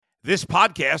This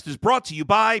podcast is brought to you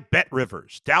by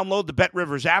BetRivers. Download the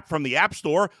BetRivers app from the App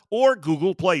Store or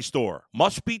Google Play Store.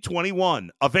 Must be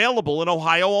 21. Available in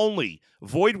Ohio only.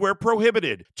 Void where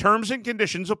prohibited. Terms and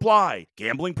conditions apply.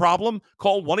 Gambling problem?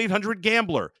 Call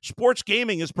 1-800-GAMBLER. Sports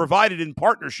gaming is provided in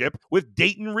partnership with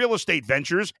Dayton Real Estate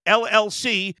Ventures,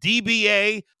 LLC,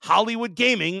 DBA, Hollywood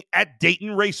Gaming at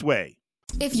Dayton Raceway.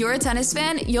 If you're a tennis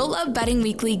fan, you'll love Betting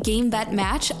Weekly Game Bet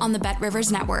Match on the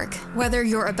BetRivers Network. Whether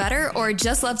you're a bettor or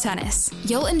just love tennis,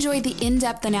 you'll enjoy the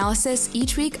in-depth analysis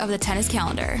each week of the tennis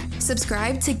calendar.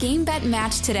 Subscribe to Game Bet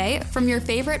Match today from your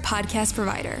favorite podcast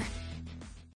provider.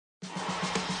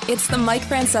 It's the Mike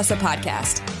Francesa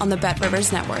Podcast on the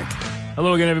BetRivers Network.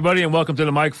 Hello again, everybody, and welcome to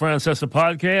the Mike Francesa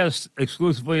Podcast,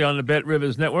 exclusively on the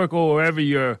BetRivers Network or wherever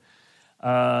you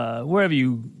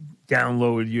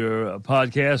download your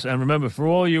podcast. And remember, for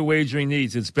all your wagering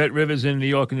needs, it's BetRivers in New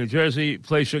York and New Jersey,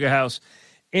 Play Sugar House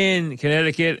in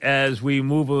Connecticut as we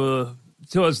move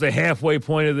towards the halfway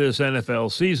point of this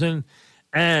NFL season.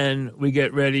 And we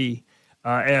get ready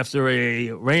after a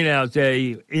rainout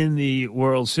day in the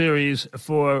World Series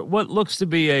for what looks to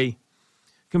be a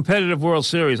competitive World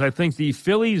Series. I think the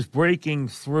Phillies breaking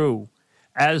through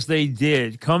as they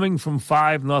did, coming from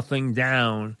 5-0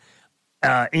 down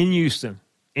in Houston,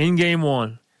 in game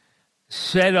one,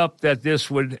 set up that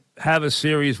this would have a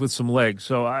series with some legs.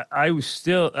 So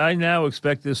I now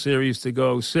expect this series to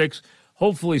go 6,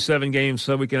 hopefully 7 games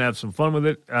so we can have some fun with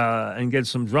it and get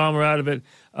some drama out of it.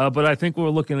 But I think we're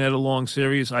looking at a long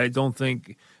series. I don't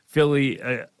think Philly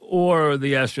or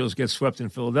the Astros get swept in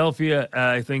Philadelphia.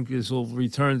 I think this will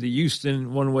return to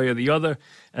Houston one way or the other,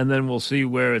 and then we'll see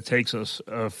where it takes us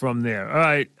from there. All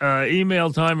right,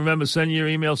 email time. Remember, send your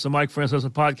emails to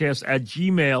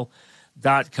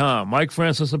MikeFrancesAPodcast@gmail.com.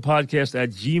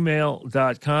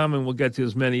 MikeFrancesAPodcast@gmail.com, and we'll get to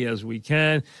as many as we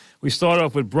can. We start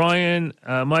off with Brian.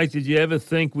 Mike, did you ever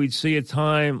think we'd see a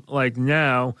time like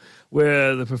now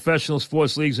where the professional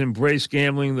sports leagues embrace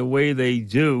gambling the way they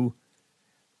do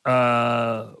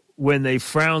when they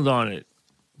frowned on it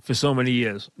for so many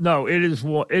years? No, it is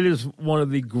one of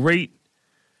the great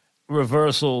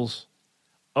reversals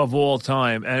of all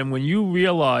time. And when you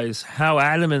realize how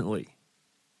adamantly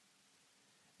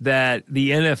that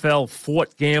the NFL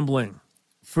fought gambling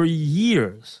for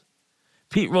years,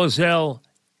 Pete Rozelle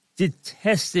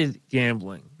detested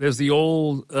gambling. There's the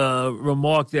old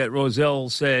remark that Rozelle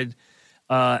said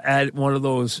at one of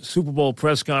those Super Bowl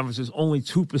press conferences, only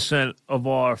 2% of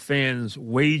our fans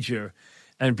wager.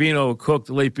 And Beano Cook,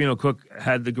 the late Beano Cook,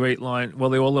 had the great line, well,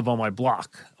 they all live on my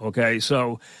block, okay?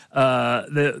 So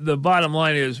the bottom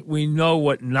line is we know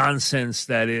what nonsense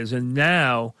that is. And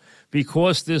now,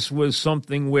 because this was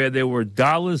something where there were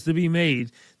dollars to be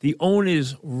made, the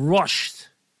owners rushed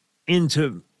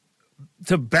to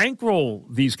bankroll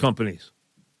these companies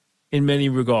in many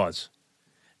regards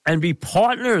and be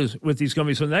partners with these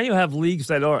companies. So now you have leagues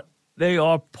that are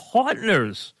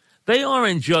partners. They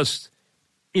aren't just,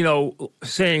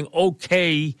 saying,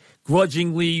 okay,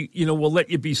 grudgingly, we'll let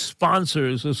you be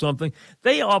sponsors or something.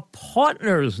 They are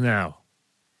partners now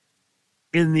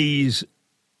in these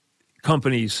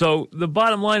companies. So the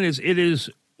bottom line is it is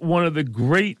one of the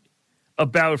great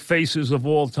about faces of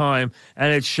all time,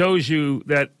 and it shows you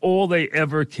that all they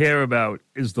ever care about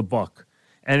is the buck.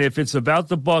 And if it's about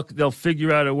the buck, they'll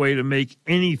figure out a way to make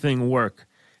anything work.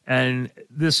 And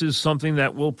this is something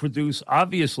that will produce,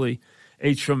 obviously,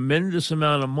 a tremendous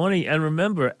amount of money. And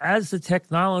remember, as the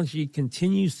technology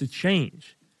continues to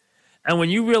change, and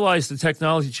when you realize the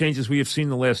technology changes we have seen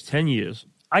the last 10 years,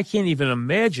 I can't even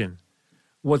imagine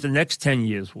what the next 10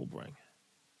 years will bring.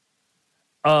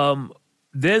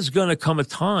 There's going to come a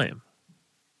time,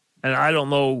 and I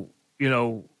don't know,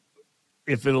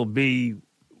 if it'll be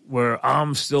where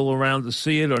I'm still around to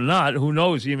see it or not. Who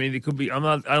knows? I mean, it could be, I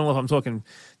don't know if I'm talking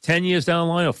 10 years down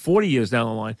the line or 40 years down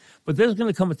the line, but there's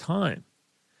going to come a time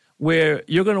where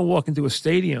you're going to walk into a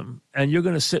stadium and you're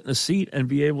going to sit in a seat and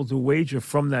be able to wager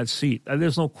from that seat. And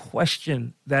there's no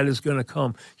question that is going to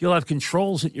come. You'll have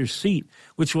controls at your seat,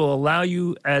 which will allow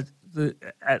you at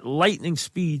lightning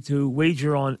speed to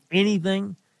wager on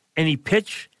anything, any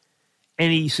pitch,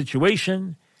 any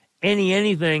situation,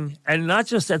 anything, and not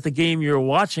just at the game you're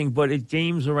watching, but at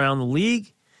games around the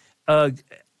league.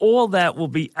 All that will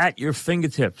be at your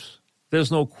fingertips. There's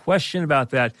no question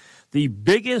about that. The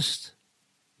biggest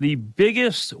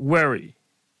worry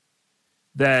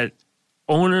that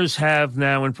owners have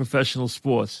now in professional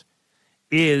sports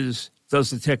is,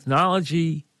 does the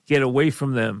technology get away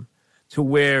from them to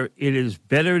where it is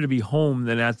better to be home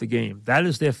than at the game? That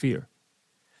is their fear.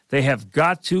 They have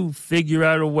got to figure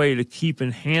out a way to keep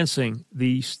enhancing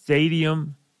the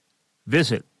stadium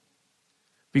visit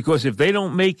Because if they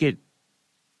don't make it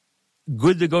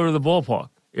good to go to the ballpark,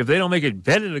 if they don't make it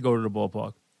better to go to the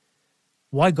ballpark,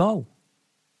 why go?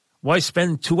 Why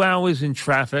spend 2 hours in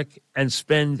traffic and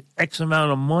spend X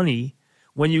amount of money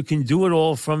when you can do it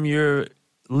all from your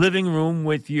living room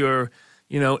with your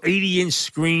 80-inch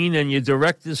screen and your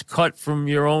director's cut from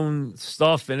your own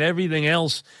stuff and everything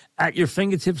else at your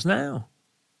fingertips now?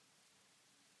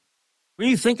 When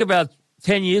you think about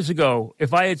 10 years ago,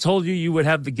 if I had told you you would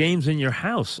have the games in your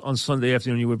house on Sunday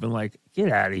afternoon, you would have been like,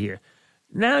 get out of here.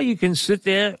 Now you can sit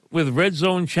there with Red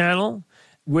Zone Channel,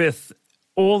 with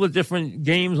all the different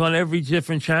games on every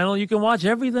different channel. You can watch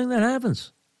everything that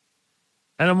happens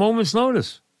at a moment's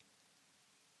notice.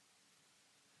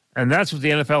 And that's what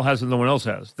the NFL has and no one else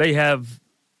has. They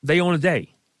own a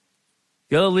day.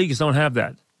 The other leagues don't have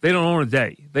that. They don't own a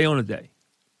day. They own a day.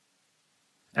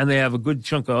 And they have a good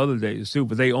chunk of other days too,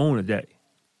 but they own a day.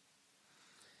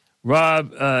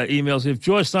 Rob emails, if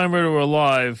George Steinbrenner were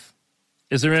alive,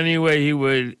 is there any way he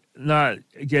would not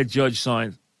get Judge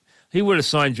signed? He would have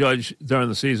signed Judge during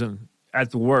the season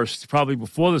at the worst, probably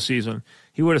before the season.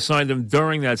 He would have signed him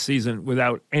during that season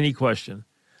without any question.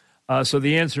 So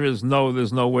the answer is no,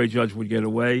 there's no way Judge would get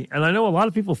away. And I know a lot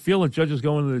of people feel that Judge is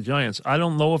going to the Giants. I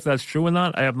don't know if that's true or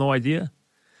not. I have no idea.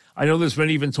 I know there's been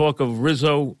even talk of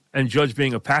Rizzo and Judge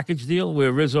being a package deal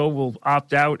where Rizzo will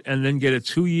opt out and then get a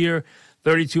 2-year,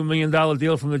 $32 million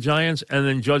deal from the Giants, and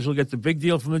then Judge will get the big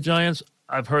deal from the Giants.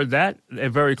 I've heard that. They're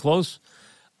very close.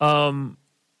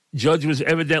 Judge was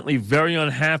evidently very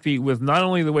unhappy with not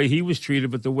only the way he was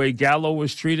treated, but the way Gallo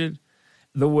was treated,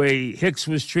 the way Hicks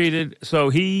was treated. So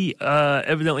he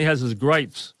evidently has his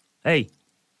gripes. Hey,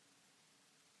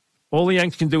 all the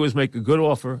Yankees can do is make a good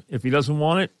offer. If he doesn't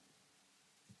want it,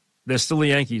 they're still the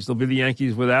Yankees. They'll be the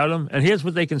Yankees without him. And here's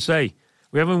what they can say.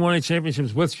 We haven't won any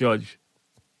championships with Judge.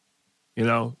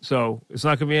 So it's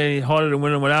not going to be any harder to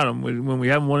win them without him when we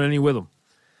haven't won any with him.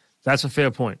 That's a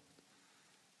fair point.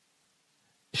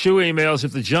 Shu emails,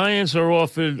 if the Giants are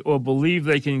offered or believe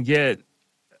they can get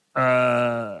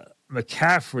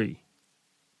McCaffrey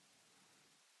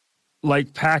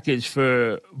like package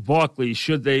for Barkley,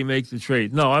 should they make the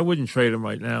trade? No, I wouldn't trade him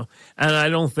right now. And I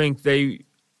don't think that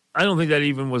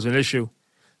even was an issue.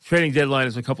 Trading deadline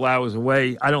is a couple hours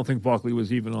away. I don't think Barkley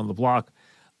was even on the block.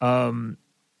 The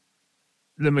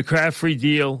McCaffrey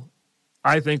deal,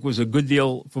 I think, was a good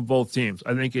deal for both teams.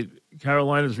 I think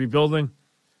Carolina's rebuilding,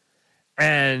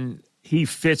 and he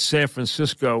fits San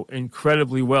Francisco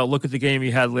incredibly well. Look at the game he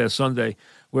had last Sunday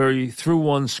where he threw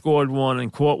one, scored one,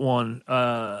 and caught one.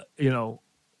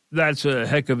 That's a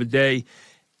heck of a day.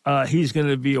 He's going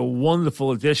to be a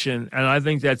wonderful addition, and I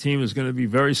think that team is going to be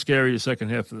very scary the second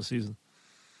half of the season.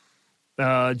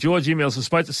 George emails,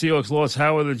 despite the Seahawks loss,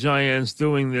 how are the Giants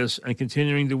doing this and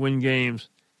continuing to win games?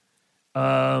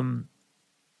 The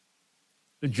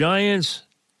Giants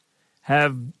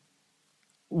have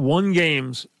won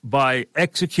games by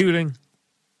executing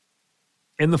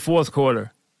in the fourth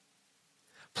quarter,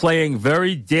 playing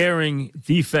very daring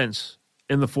defense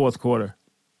in the fourth quarter,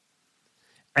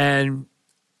 and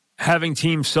having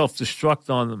teams self-destruct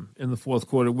on them in the fourth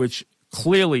quarter, which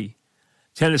clearly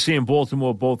Tennessee and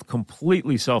Baltimore both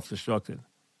completely self-destructed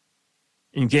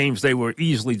in games they were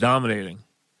easily dominating.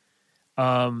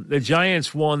 The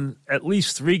Giants won at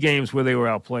least 3 games where they were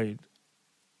outplayed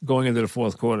going into the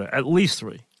fourth quarter, at least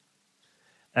 3.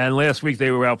 And last week they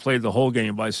were outplayed the whole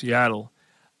game by Seattle.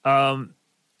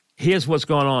 Here's what's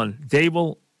going on.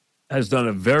 Dable has done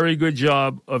a very good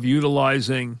job of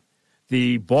utilizing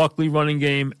the Barkley running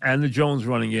game and the Jones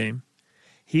running game.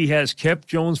 He has kept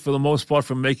Jones, for the most part,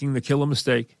 from making the killer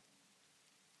mistake.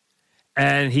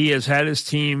 And he has had his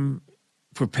team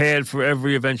prepared for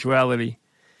every eventuality.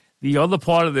 The other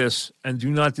part of this, and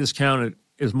do not discount it,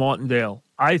 is Martindale.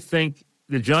 I think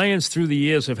the Giants through the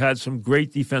years have had some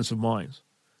great defensive minds,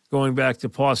 going back to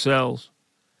Parcells,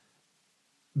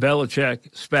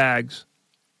 Belichick, Spags.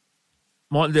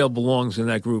 Martindale belongs in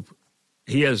that group.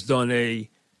 He has done a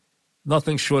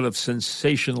nothing short of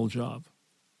sensational job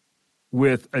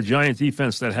with a Giant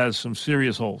defense that has some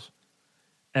serious holes.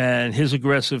 And his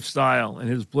aggressive style and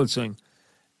his blitzing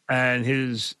and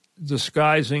his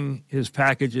disguising his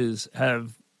packages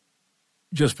have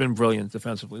just been brilliant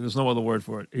defensively. There's no other word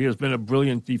for it. He has been a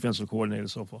brilliant defensive coordinator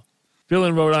so far. Bill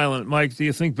in Rhode Island. Mike, do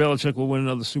you think Belichick will win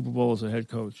another Super Bowl as a head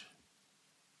coach?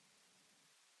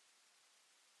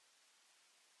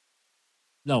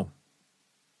 No.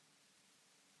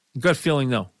 Gut feeling,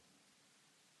 no.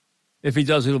 If he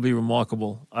does, it'll be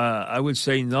remarkable. I would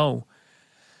say no,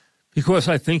 because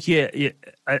I think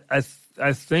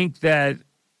I think that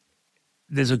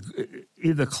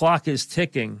the clock is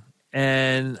ticking,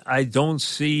 and I don't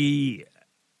see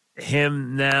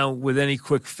him now with any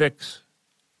quick fix.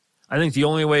 I think the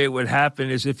only way it would happen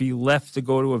is if he left to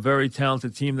go to a very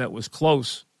talented team that was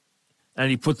close and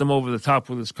he put them over the top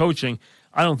with his coaching.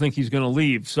 I don't think he's going to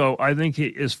leave. So I think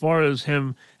as far as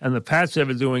him and the Pats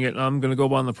ever doing it, and I'm going to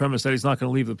go on the premise that he's not going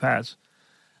to leave the Pats,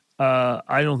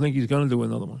 I don't think he's going to do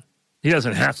another one. He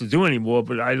doesn't have to do any more,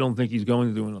 but I don't think he's going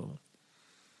to do another one.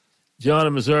 John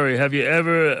in Missouri, have you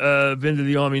ever been to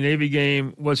the Army-Navy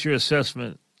game? What's your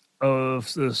assessment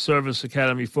of the Service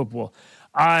Academy football?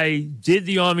 I did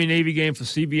the Army-Navy game for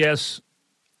CBS.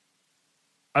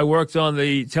 I worked on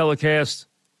the telecast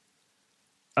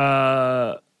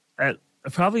at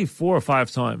probably 4 or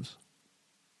 5 times.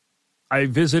 I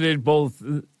visited both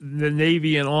the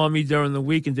Navy and Army during the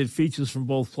week and did features from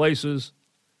both places.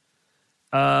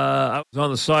 I was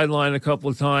on the sideline a couple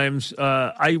of times.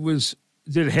 I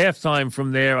did halftime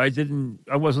from there. I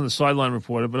wasn't a sideline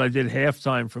reporter, but I did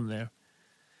halftime from there.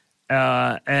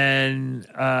 And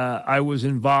I was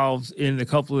involved in a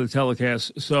couple of the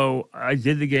telecasts. So I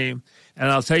did the game. And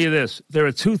I'll tell you this. There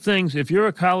are 2 things. If you're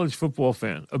a college football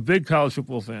fan, a big college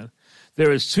football fan,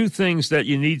 there is 2 things that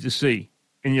you need to see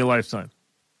in your lifetime.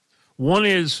 One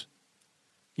is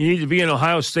you need to be in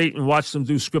Ohio State and watch them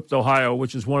do Script Ohio,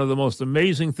 which is one of the most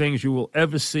amazing things you will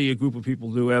ever see a group of people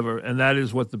do ever, and that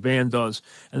is what the band does.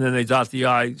 And then they dot the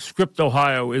I. Script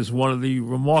Ohio is one of the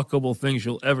remarkable things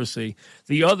you'll ever see.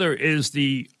 The other is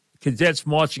the cadets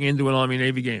marching into an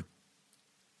Army-Navy game.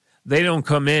 They don't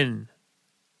come in.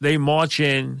 They march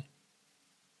in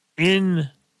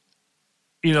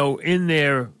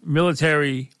their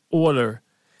military order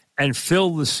and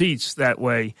fill the seats that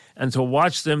way. And to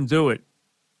watch them do it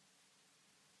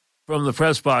from the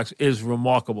press box is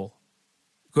remarkable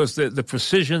because the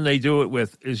precision they do it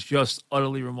with is just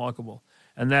utterly remarkable.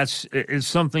 And it's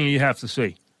something you have to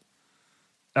see.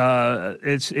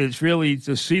 It's really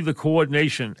to see the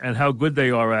coordination and how good they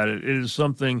are at it. It is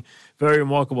something very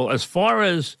remarkable. As far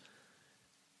as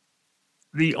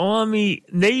the Army,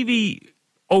 Navy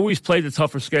always played the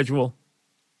tougher schedule.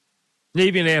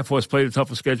 Navy and Air Force played the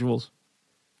tougher schedules.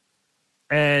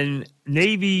 And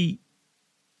Navy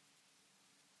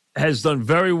has done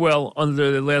very well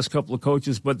under the last couple of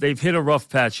coaches, but they've hit a rough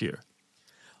patch here.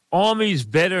 Army's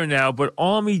better now, but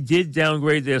Army did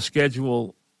downgrade their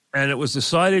schedule, and it was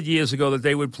decided years ago that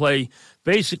they would play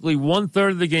basically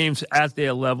 1/3 of the games at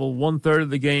their level, 1/3 of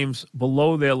the games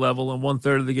below their level, and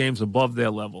 1/3 of the games above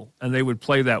their level, and they would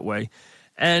play that way.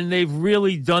 And they've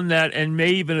really done that and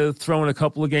may even have thrown a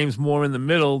couple of games more in the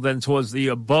middle than towards the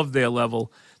above their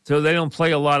level. So they don't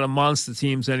play a lot of monster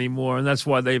teams anymore, and that's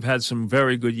why they've had some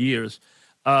very good years.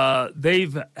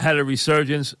 They've had a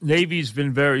resurgence. Navy's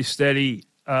been very steady.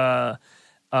 I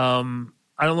don't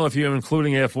know if you're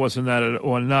including Air Force in that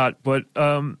or not, but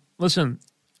listen,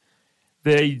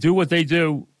 they do what they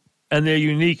do, and they're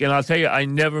unique. And I'll tell you, I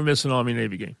never miss an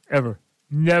Army-Navy game, ever.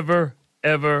 Never,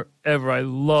 ever, ever. I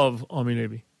love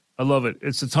Army-Navy. I love it.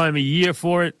 It's the time of year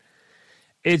for it.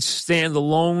 It's stand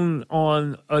alone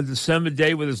on a December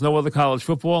day where there's no other college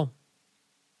football.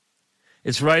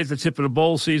 It's right at the tip of the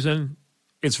bowl season.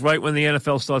 It's right when the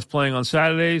NFL starts playing on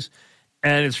Saturdays.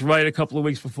 And it's right a couple of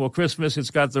weeks before Christmas. It's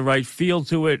got the right feel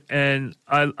to it. And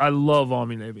I love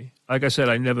Army-Navy. Like I said,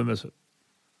 I never miss it.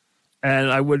 And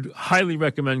I would highly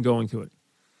recommend going to it.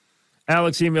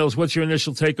 Alex emails, what's your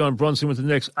initial take on Brunson with the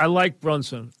Knicks? I like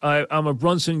Brunson. I'm a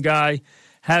Brunson guy.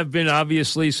 Have been,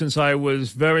 obviously, since I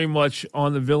was very much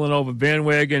on the Villanova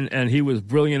bandwagon, and he was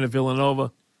brilliant at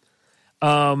Villanova.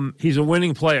 He's a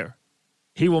winning player.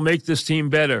 He will make this team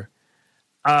better.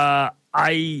 I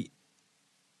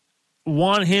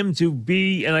want him to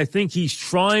be, and I think he's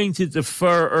trying to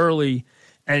defer early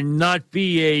and not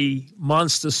be a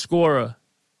monster scorer.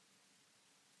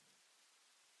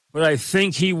 But I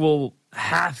think he will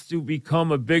have to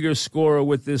become a bigger scorer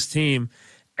with this team.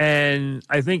 And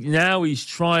I think now he's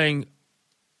trying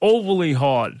overly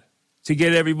hard to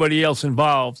get everybody else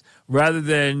involved rather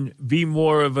than be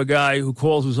more of a guy who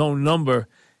calls his own number.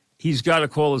 He's got to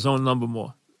call his own number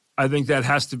more. I think that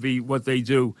has to be what they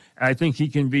do. I think he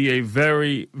can be a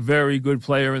very, very good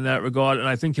player in that regard, and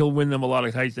I think he'll win them a lot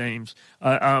of tight games.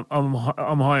 I'm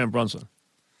high on Brunson.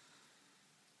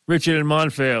 Richard in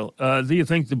Montvale, do you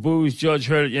think the boos Judge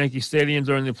heard at Yankee Stadium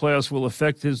during the playoffs will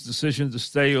affect his decision to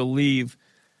stay or leave?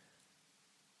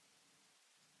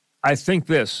 I think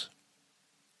this.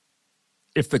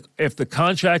 If the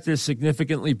contract is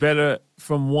significantly better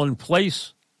from one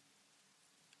place,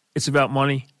 it's about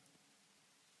money.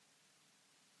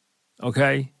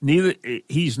 Okay?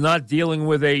 He's not dealing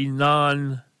with at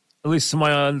least to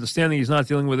my understanding, he's not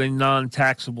dealing with a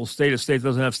non-taxable state. A state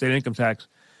doesn't have state income tax,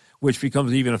 which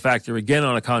becomes even a factor again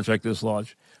on a contract this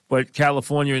large. But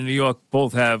California and New York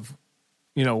both have,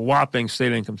 whopping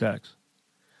state income tax.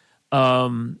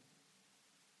 San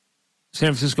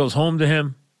Francisco's home to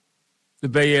him. The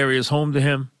Bay Area is home to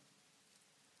him.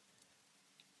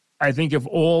 I think if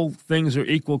all things are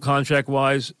equal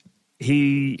contract-wise,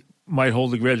 he might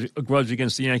hold a grudge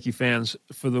against the Yankee fans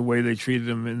for the way they treated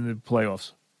him in the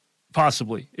playoffs.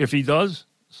 Possibly. If he does,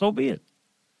 so be it.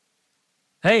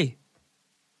 Hey,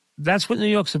 that's what New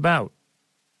York's about.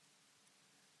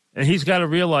 And he's got to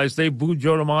realize they booed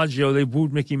Joe DiMaggio, they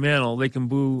booed Mickey Mantle, they can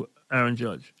boo Aaron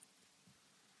Judge.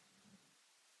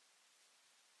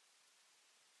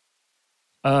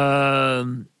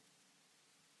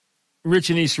 Rich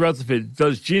in East Rutherford,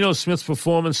 does Geno Smith's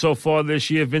performance so far this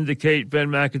year vindicate Ben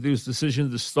McAdoo's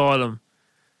decision to start him?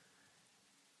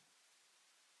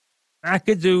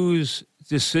 McAdoo's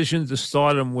decision to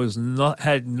start him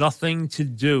had nothing to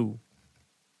do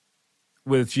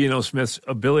with Geno Smith's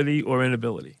ability or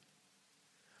inability.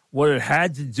 What it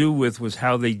had to do with was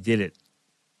how they did it.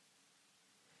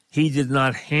 He did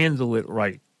not handle it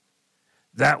right.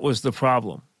 That was the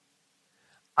problem.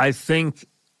 I think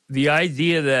the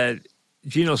idea that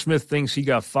Geno Smith thinks he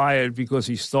got fired because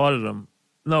he started him,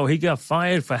 no, he got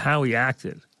fired for how he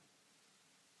acted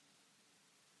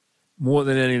more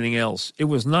than anything else. It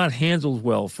was not handled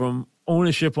well from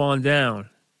ownership on down.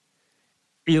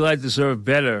 Eli deserved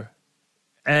better.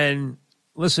 And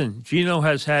listen, Geno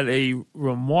has had a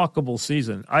remarkable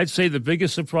season. I'd say the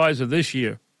biggest surprise of this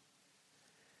year,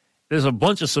 there's a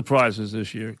bunch of surprises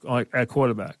this year at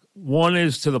quarterback. One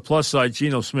is to the plus side,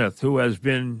 Geno Smith, who has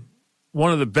been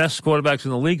one of the best quarterbacks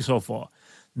in the league so far.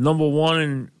 Number one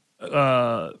in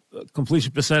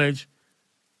completion percentage,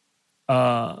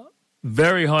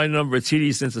 very high number of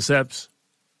TDs to intercepts,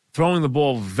 throwing the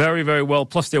ball very, very well,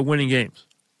 plus they're winning games.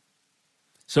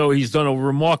 So he's done a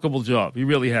remarkable job. He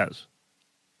really has.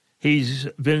 He's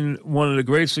been one of the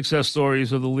great success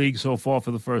stories of the league so far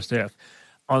for the first half.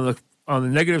 On the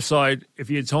negative side, if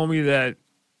you had told me that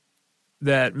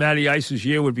Matty Ice's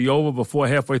year would be over before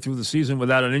halfway through the season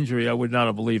without an injury, I would not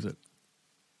have believed it.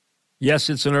 Yes,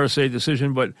 it's an Irsay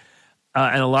decision, but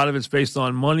and a lot of it's based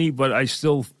on money, but I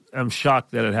still am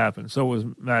shocked that it happened. So was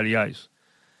Matty Ice.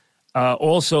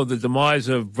 Also, the demise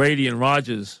of Brady and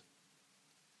Rodgers,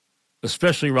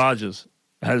 especially Rodgers,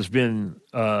 has been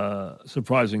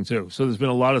surprising too. So there's been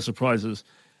a lot of surprises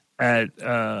at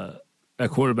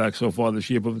quarterback so far this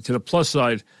year. But to the plus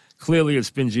side, clearly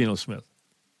it's been Geno Smith.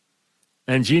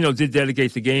 And Geno did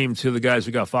dedicate the game to the guys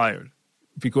who got fired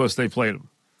because they played him.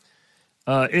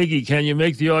 Iggy, can you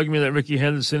make the argument that Ricky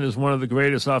Henderson is one of the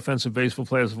greatest offensive baseball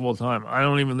players of all time? I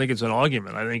don't even think it's an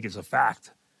argument. I think it's a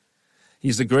fact.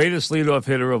 He's the greatest leadoff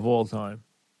hitter of all time.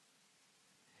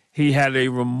 He had a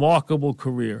remarkable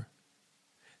career.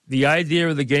 The idea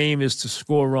of the game is to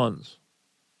score runs.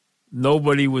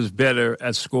 Nobody was better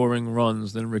at scoring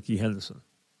runs than Ricky Henderson.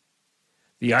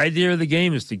 The idea of the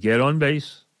game is to get on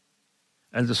base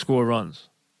and to score runs.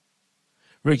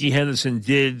 Ricky Henderson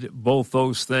did both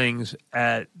those things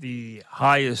at the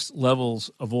highest levels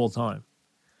of all time.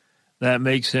 That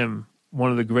makes him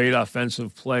one of the great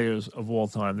offensive players of all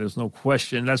time. There's no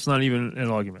question. That's not even an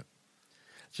argument.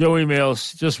 Joe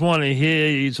emails, just want to hear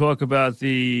you talk about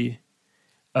the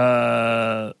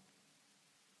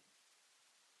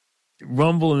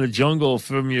rumble in the jungle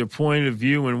from your point of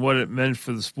view and what it meant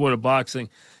for the sport of boxing.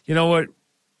 You know what?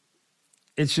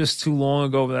 It's just too long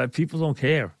ago that people don't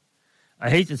care. I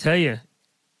hate to tell you,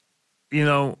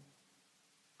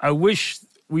 I wish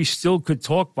we still could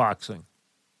talk boxing.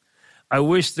 I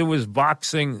wish there was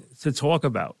boxing to talk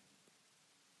about.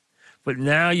 But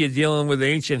now you're dealing with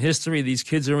ancient history. These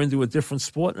kids are into a different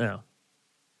sport now.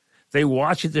 They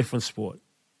watch a different sport.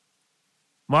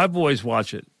 My boys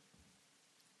watch it.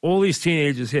 All these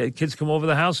teenagers here, kids come over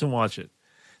the house and watch it.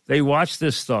 They watch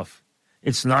this stuff.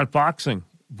 It's not boxing,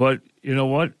 but you know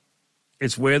what?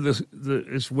 It's where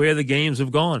the games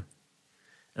have gone,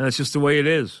 and that's just the way it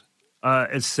is.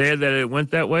 It's sad that it went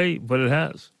that way, but it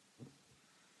has.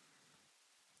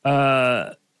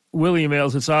 Willie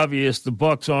emails, it's obvious the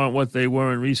Bucks aren't what they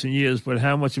were in recent years, but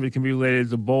how much of it can be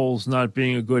related to Bowles not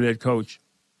being a good head coach?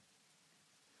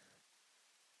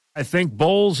 I think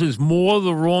Bowles is more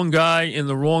the wrong guy in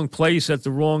the wrong place at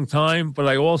the wrong time, but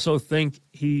I also think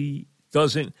he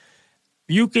doesn't.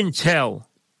 You can tell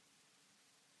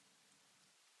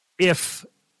if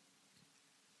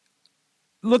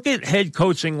look at head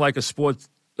coaching like a sport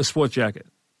jacket,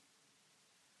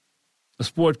 a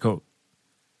sport coat.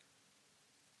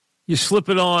 You slip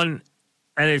it on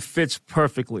and it fits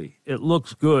perfectly. It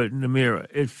looks good in the mirror.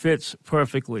 It fits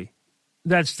perfectly.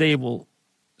 That's Dable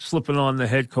slipping on the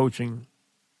head coaching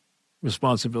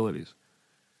responsibilities.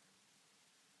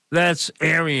 That's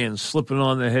Arians slipping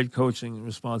on their head coaching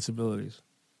responsibilities.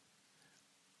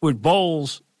 With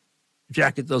Bowles,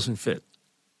 jacket doesn't fit.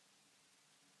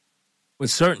 With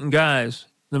certain guys,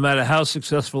 no matter how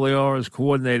successful they are as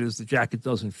coordinators, the jacket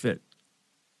doesn't fit.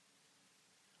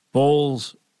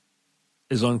 Bowles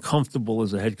is uncomfortable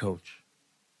as a head coach.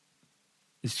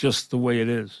 It's just the way it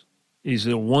is. He's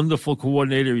a wonderful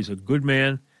coordinator. He's a good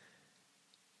man.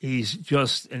 He's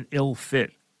just an ill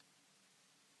fit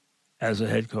as a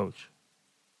head coach.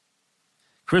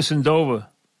 Chris in Dover.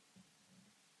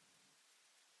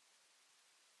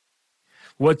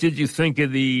 What did you think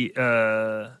of the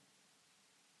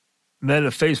Meta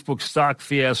Facebook stock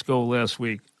fiasco last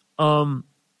week? I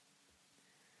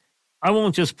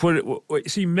won't just put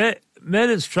it... See,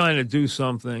 Meta's trying to do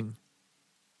something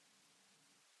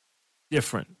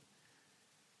different.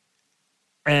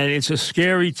 And it's a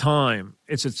scary time.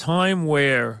 It's a time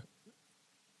where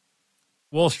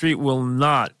Wall Street will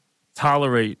not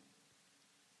tolerate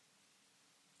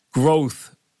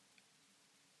growth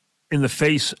in the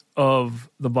face of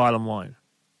the bottom line.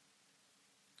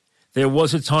 There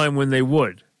was a time when they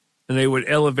would, and they would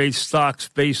elevate stocks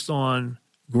based on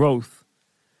growth,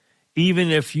 even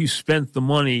if you spent the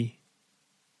money.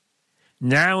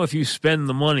 Now, if you spend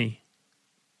the money,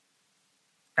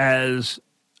 as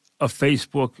a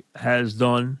Facebook has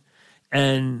done,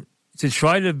 and to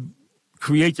try to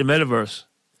create the metaverse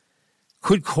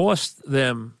could cost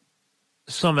them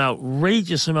some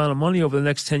outrageous amount of money over the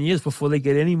next 10 years before they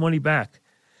get any money back.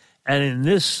 And in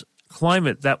this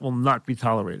climate, that will not be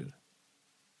tolerated.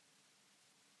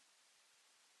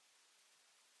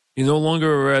 You no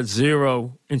longer are at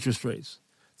zero interest rates.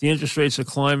 The interest rates are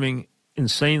climbing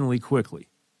insanely quickly.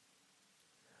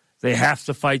 They have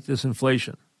to fight this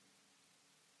inflation.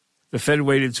 The Fed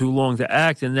waited too long to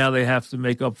act, and now they have to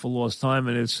make up for lost time,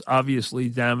 and it's obviously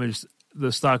damaged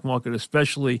the stock market,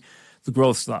 especially the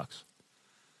growth stocks.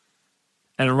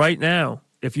 And right now,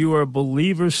 if you are a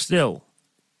believer still,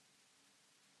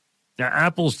 now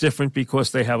Apple's different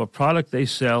because they have a product they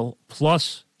sell,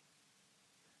 plus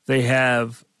they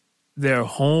have their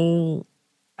whole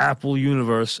Apple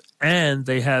universe, and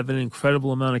they have an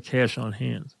incredible amount of cash on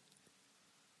hand.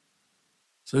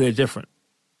 So they're different.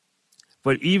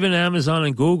 But even Amazon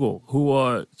and Google, who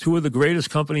are two of the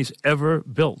greatest companies ever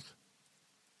built,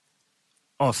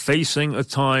 are facing a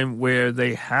time where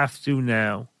they have to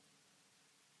now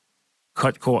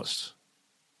cut costs.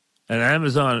 And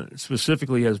Amazon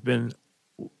specifically has been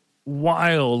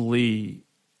wildly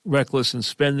reckless in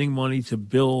spending money to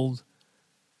build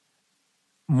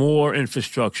more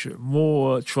infrastructure,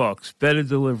 more trucks, better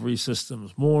delivery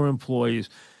systems, more employees.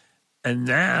 And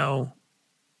now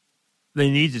they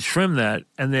need to trim that,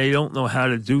 and they don't know how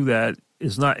to do that.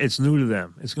 It's new to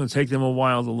them. It's going to take them a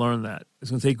while to learn that. It's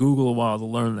going to take Google a while to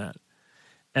learn that.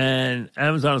 And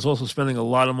Amazon is also spending a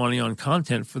lot of money on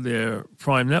content for their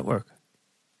Prime network.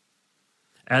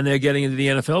 And they're getting into the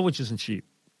NFL, which isn't cheap.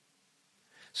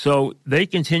 So they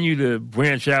continue to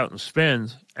branch out and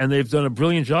spend, and they've done a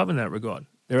brilliant job in that regard.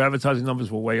 Their advertising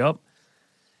numbers were way up.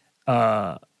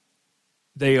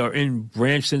 They are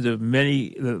branched into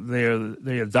many. They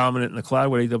are dominant in the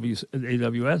cloud with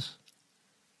AWS.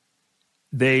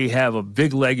 They have a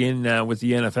big leg in now with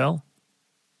the NFL.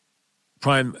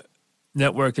 Prime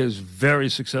Network is very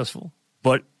successful,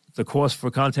 but the cost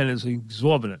for content is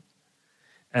exorbitant.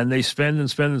 And they spend and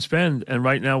spend and spend, and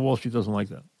right now Wall Street doesn't like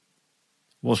that.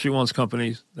 Wall Street wants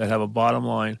companies that have a bottom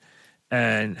line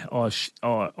and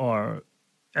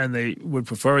and they would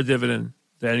prefer a dividend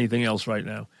than anything else right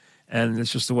now. And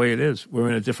it's just the way it is. We're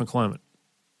in a different climate.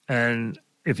 And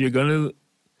if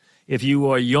you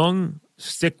are young,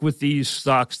 stick with these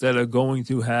stocks that are going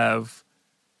to have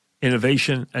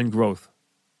innovation and growth.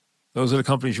 Those are the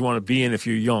companies you want to be in if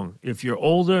you're young. If you're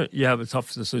older, you have a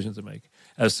tough decision to make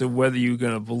as to whether you're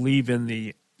going to believe in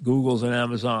the Googles and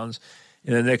Amazons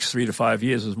in the next 3 to 5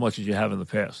 years as much as you have in the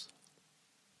past.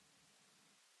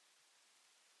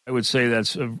 I would say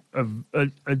that's a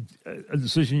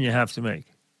decision you have to make.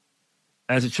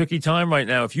 And it's a tricky time right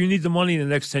now. If you need the money in the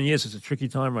next 10 years, it's a tricky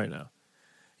time right now.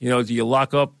 Do you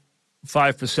lock up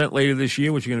 5% later this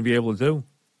year, which you're going to be able to do,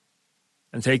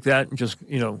 and take that and just,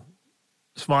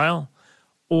 smile?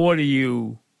 Or do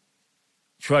you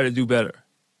try to do better?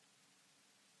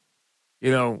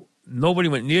 Nobody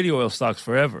went near the oil stocks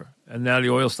forever, and now the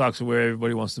oil stocks are where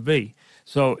everybody wants to be.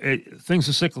 So things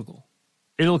are cyclical.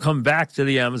 It'll come back to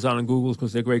the Amazon and Googles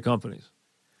because they're great companies.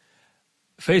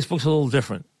 Facebook's a little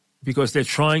different because they're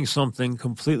trying something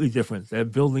completely different. They're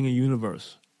building a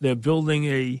universe. They're building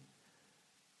a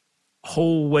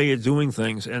whole way of doing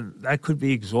things, and that could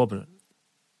be exorbitant.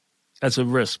 That's a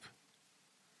risk.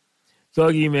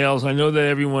 Doug emails, I know that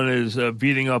everyone is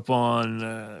beating up on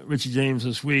Richie James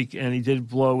this week, and he did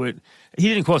blow it. He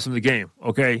didn't cost him the game,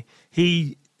 okay?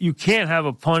 You can't have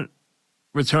a punt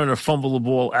returner fumble the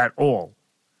ball at all,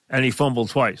 and he fumbled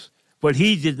twice. But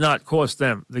he did not cost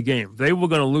them the game. They were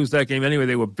going to lose that game anyway.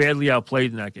 They were badly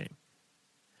outplayed in that game.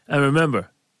 And remember,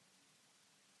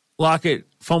 Lockett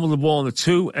fumbled the ball on the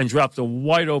 2 and dropped a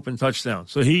wide-open touchdown.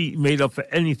 So he made up for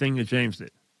anything that James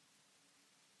did.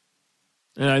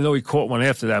 And I know he caught one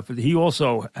after that, but he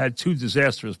also had 2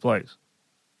 disastrous plays.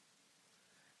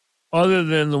 Other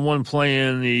than the one play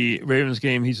in the Ravens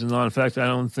game, he's a non-factor. I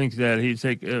don't think that he'd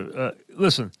take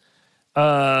listen,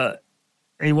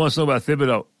 he wants to know about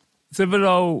Thibodeau.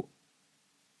 Thibodeau,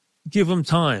 give him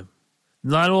time.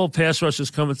 Not all pass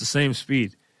rushers come at the same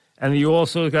speed. And you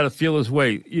also got to feel his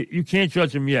way. You can't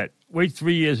judge him yet. Wait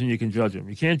 3 years and you can judge him.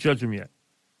 You can't judge him yet.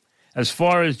 As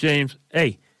far as James,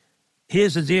 hey,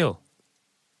 here's the deal.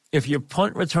 If your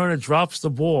punt returner drops the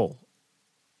ball,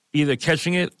 either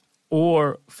catching it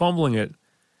or fumbling it,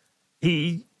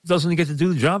 he doesn't get to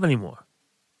do the job anymore.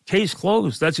 Case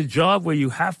closed. That's a job where you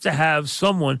have to have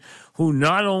someone who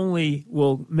not only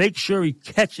will make sure he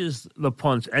catches the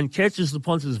punts, and catches the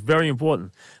punts is very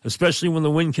important, especially when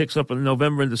the wind kicks up in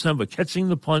November and December. Catching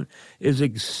the punt is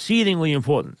exceedingly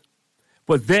important.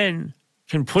 But then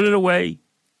can put it away,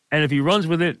 and if he runs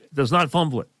with it, does not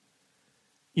fumble it.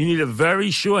 You need a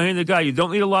very sure-handed guy. You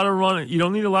don't need a lot of running. You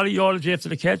don't need a lot of yardage after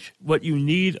the catch, but you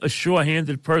need a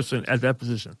sure-handed person at that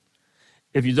position.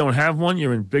 If you don't have one,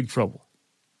 you're in big trouble.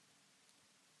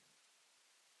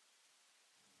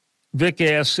 Vic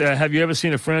asks, have you ever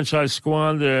seen a franchise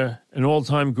squander an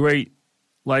all-time great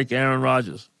like Aaron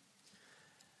Rodgers?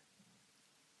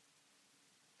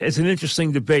 It's an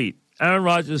interesting debate. Aaron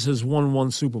Rodgers has won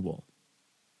 1 Super Bowl.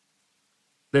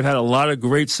 They've had a lot of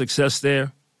great success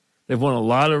there. They've won a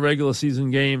lot of regular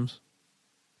season games.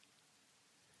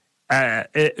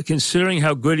 Considering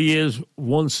how good he is,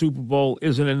 1 Super Bowl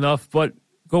isn't enough, but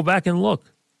go back and look.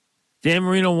 Dan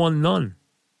Marino won none.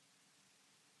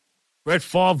 Brett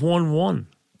Favre won 1.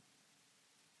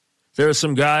 There are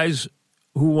some guys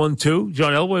who won 2.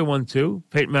 John Elway won 2.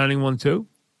 Peyton Manning won 2.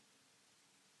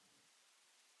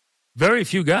 Very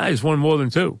few guys won more than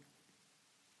 2.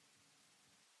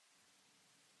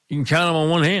 You can count them on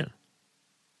one hand.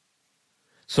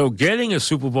 So getting a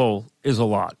Super Bowl is a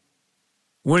lot.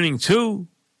 Winning 2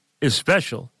 is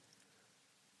special.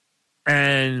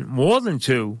 And more than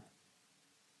 2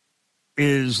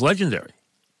 is legendary.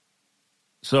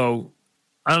 So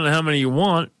I don't know how many you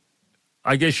want.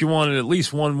 I guess you wanted at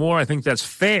least 1 more. I think that's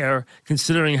fair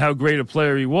considering how great a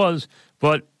player he was.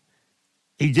 But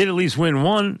he did at least win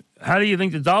 1. How do you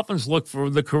think the Dolphins look for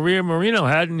the career Marino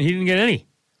had, and he didn't get any?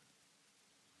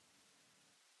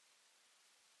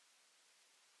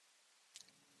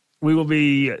 We will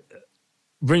be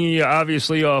bringing you,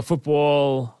 obviously, our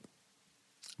football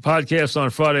podcast on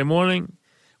Friday morning.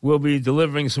 We'll be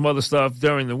delivering some other stuff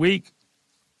during the week.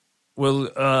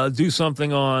 We'll do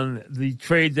something on the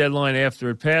trade deadline after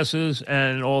it passes,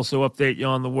 and also update you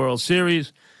on the World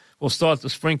Series. We'll start to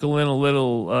sprinkle in a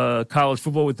little college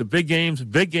football with the big games.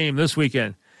 Big game this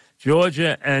weekend,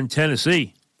 Georgia and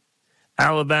Tennessee,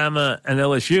 Alabama and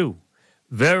LSU.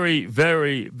 Very,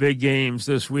 very big games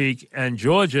this week. And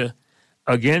Georgia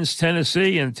against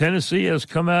Tennessee. And Tennessee has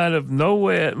come out of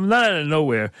nowhere, not out of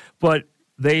nowhere, but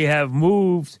they have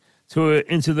moved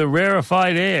into the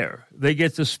rarefied air. They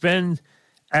get to spend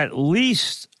at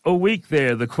least a week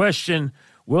there. The question,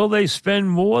 will they spend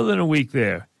more than a week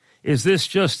there? Is this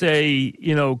just a,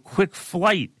 quick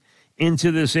flight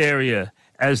into this area,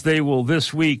 as they will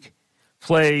this week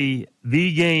play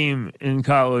the game in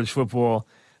college football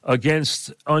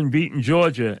against unbeaten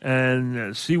Georgia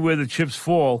and see where the chips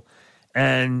fall?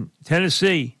 And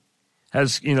Tennessee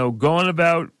has, gone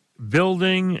about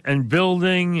building and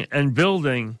building and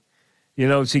building,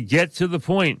 to get to the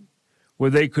point where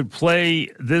they could play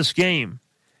this game,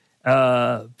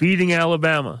 beating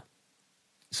Alabama.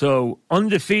 So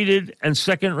undefeated and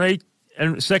second-ranked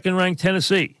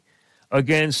Tennessee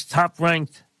against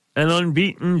top-ranked and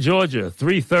unbeaten Georgia,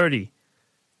 3:30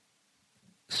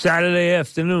 Saturday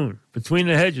afternoon, between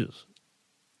the hedges.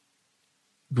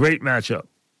 Great matchup.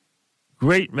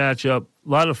 Great matchup. A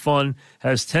lot of fun.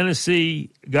 Has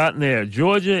Tennessee gotten there?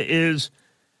 Georgia is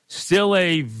still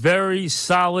a very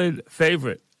solid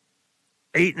favorite.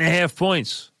 8.5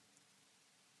 points.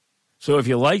 So if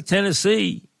you like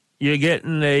Tennessee, you're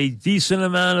getting a decent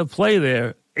amount of play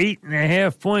there.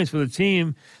 8.5 points for the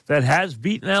team that has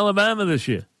beaten Alabama this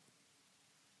year.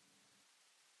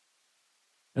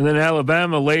 And then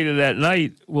Alabama later that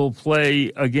night will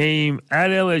play a game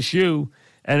at LSU,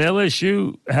 And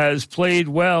LSU has played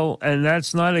well, and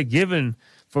that's not a given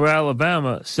for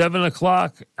Alabama. 7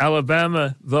 o'clock,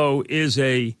 Alabama, though, is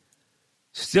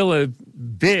still a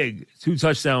big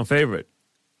 2-touchdown favorite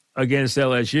against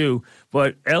LSU.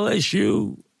 But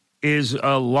LSU is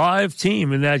a live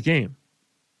team in that game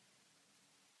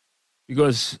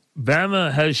because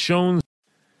Bama has shown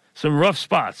some rough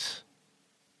spots.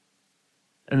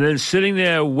 And then sitting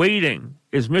there waiting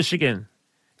is Michigan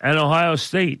and Ohio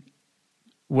State,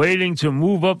 waiting to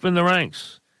move up in the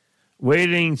ranks,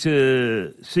 waiting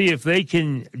to see if they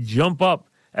can jump up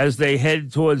as they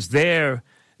head towards their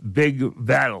big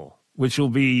battle, which will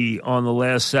be on the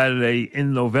last Saturday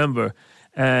in November.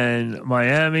 And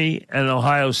Miami and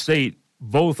Ohio State,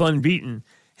 both unbeaten,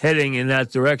 heading in that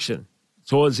direction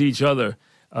towards each other,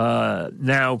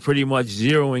 now pretty much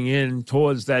zeroing in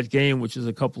towards that game, which is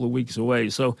a couple of weeks away.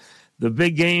 So the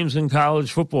big games in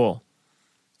college football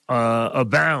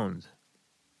abound.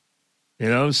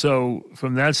 So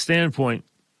from that standpoint,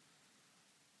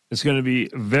 it's going to be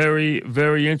very,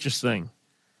 very interesting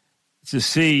to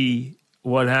see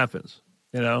what happens,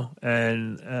 and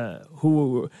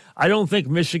I don't think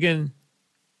Michigan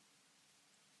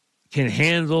can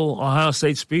handle Ohio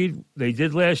State speed. They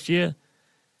did last year.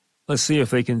 Let's see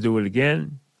if they can do it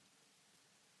again.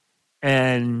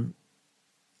 And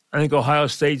I think Ohio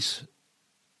State's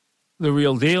the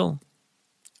real deal.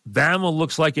 Bama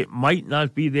looks like it might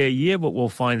not be their year, but we'll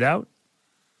find out.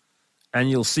 And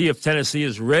you'll see if Tennessee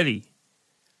is ready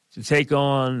to take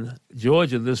on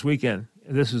Georgia this weekend.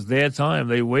 This is their time.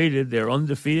 They waited. They're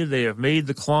undefeated. They have made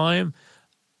the climb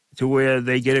to where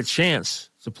they get a chance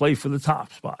to play for the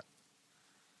top spot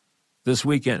this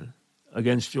weekend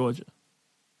against Georgia.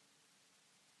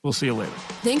 We'll see you later.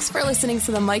 Thanks for listening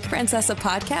to the Mike Francesa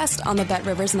podcast on the Bet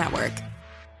Rivers Network.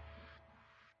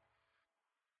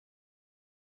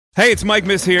 Hey, it's Mike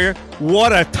Miss here.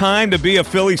 What a time to be a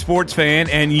Philly sports fan,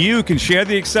 and you can share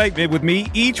the excitement with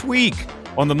me each week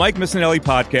on the Mike Missinelli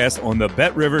podcast on the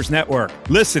Bet Rivers Network.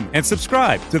 Listen and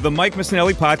subscribe to the Mike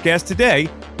Missinelli podcast today,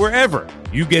 wherever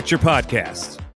you get your podcasts.